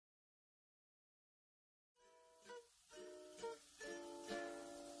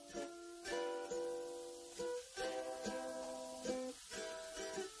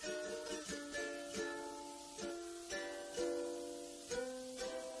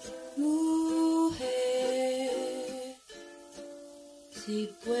Mujer,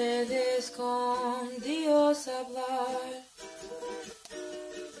 si puedes con Dios hablar,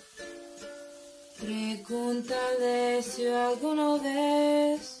 pregúntale si alguna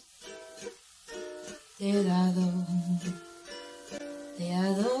vez te he dado de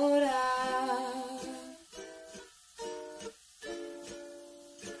adorar.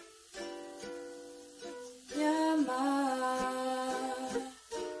 Llamar,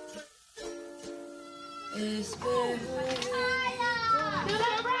 espejo de mi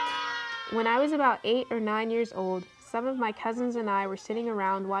corazón. When I was about 8 or 9 years old, some of my cousins and I were sitting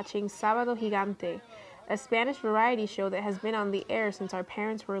around watching Sábado Gigante, a Spanish variety show that has been on the air since our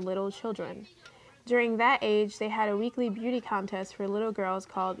parents were little children. During that age, they had a weekly beauty contest for little girls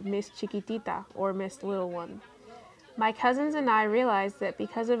called Miss Chiquitita, or Miss Little One. My cousins and I realized that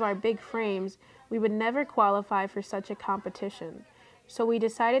because of our big frames, we would never qualify for such a competition. So we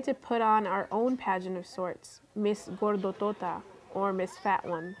decided to put on our own pageant of sorts, Miss Gordotota, or Miss Fat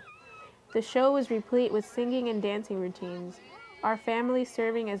One. The show was replete with singing and dancing routines, our family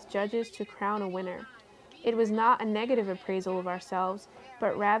serving as judges to crown a winner. It was not a negative appraisal of ourselves,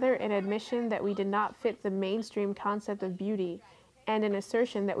 but rather an admission that we did not fit the mainstream concept of beauty, and an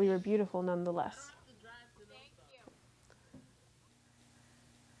assertion that we were beautiful nonetheless.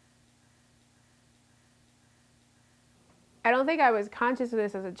 I don't think I was conscious of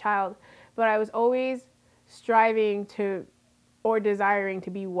this as a child, but I was always striving to, or desiring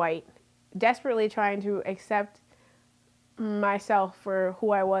to be white, desperately trying to accept myself for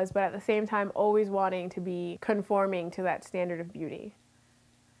who I was, but at the same time always wanting to be conforming to that standard of beauty.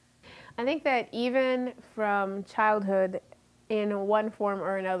 I think that even from childhood, in one form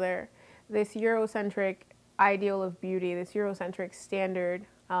or another, this Eurocentric ideal of beauty, this Eurocentric standard,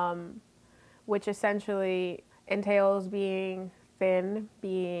 which essentially entails being thin,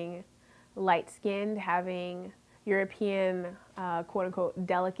 being light-skinned, having European, quote-unquote,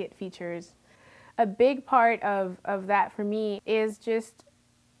 delicate features. A big part of that for me is just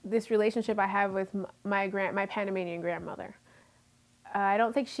this relationship I have with my Panamanian grandmother. I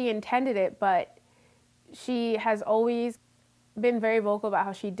don't think she intended it, but she has always been very vocal about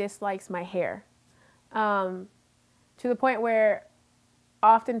how she dislikes my hair. To the point where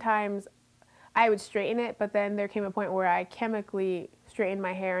oftentimes I would straighten it, but then there came a point where I chemically straightened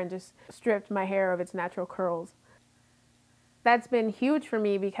my hair and just stripped my hair of its natural curls. That's been huge for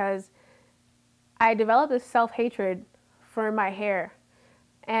me because I developed this self-hatred for my hair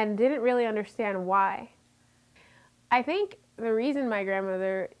and didn't really understand why. I think the reason my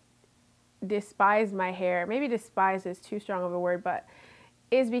grandmother despised my hair, maybe despised is too strong of a word, but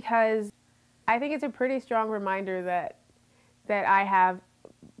is because I think it's a pretty strong reminder that I have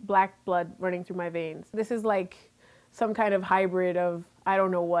black blood running through my veins. This is like some kind of hybrid of, I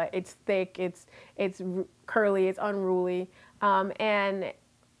don't know what. It's thick, it's curly, it's unruly, and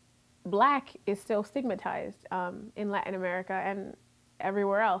black is still stigmatized in Latin America and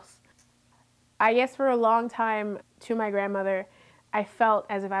everywhere else. I guess for a long time, to my grandmother, I felt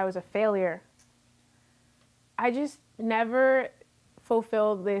as if I was a failure. I just never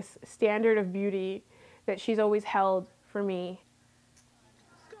fulfilled this standard of beauty that she's always held for me.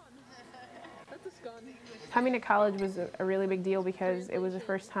 Coming to college was a really big deal because it was the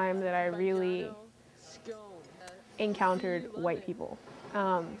first time that I really encountered white people.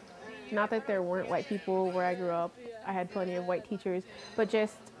 Not that there weren't white people where I grew up. I had plenty of white teachers, but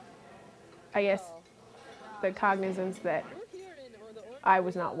just, I guess, the cognizance that I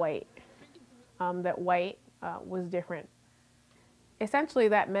was not white, that white was different. Essentially,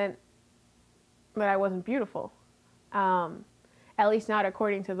 that meant that I wasn't beautiful, at least not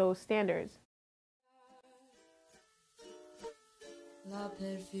according to those standards.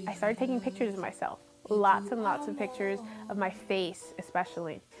 I started taking pictures of myself, lots and lots of pictures of my face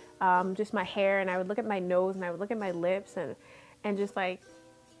especially, just my hair, and I would look at my nose and I would look at my lips and just like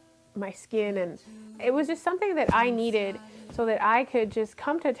my skin, and it was just something that I needed so that I could just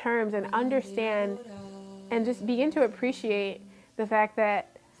come to terms and understand and just begin to appreciate the fact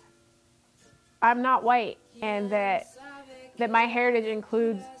that I'm not white and that my heritage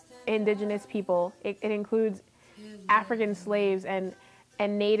includes indigenous people. It includes African slaves and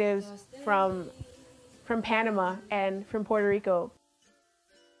natives from Panama and from Puerto Rico.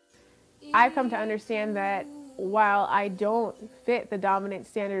 I've come to understand that while I don't fit the dominant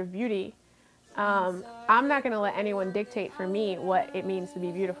standard of beauty, I'm not going to let anyone dictate for me what it means to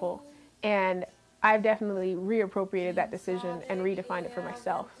be beautiful. And I've definitely reappropriated that decision and redefined it for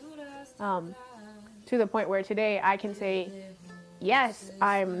myself. To the point where today I can say, yes,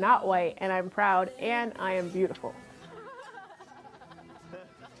 I'm not white and I'm proud and I am beautiful.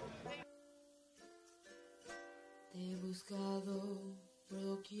 buscado por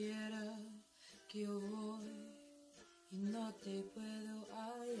doquiera que yo voy y no te puedo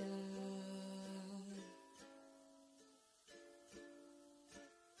hallar.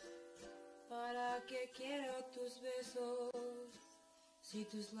 ¿Para qué quiero tus besos si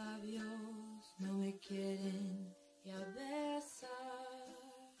tus labios no me quieren ya besar?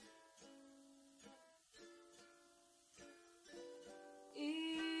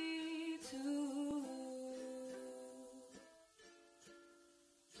 Y tú,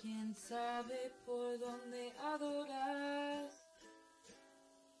 quién sabe por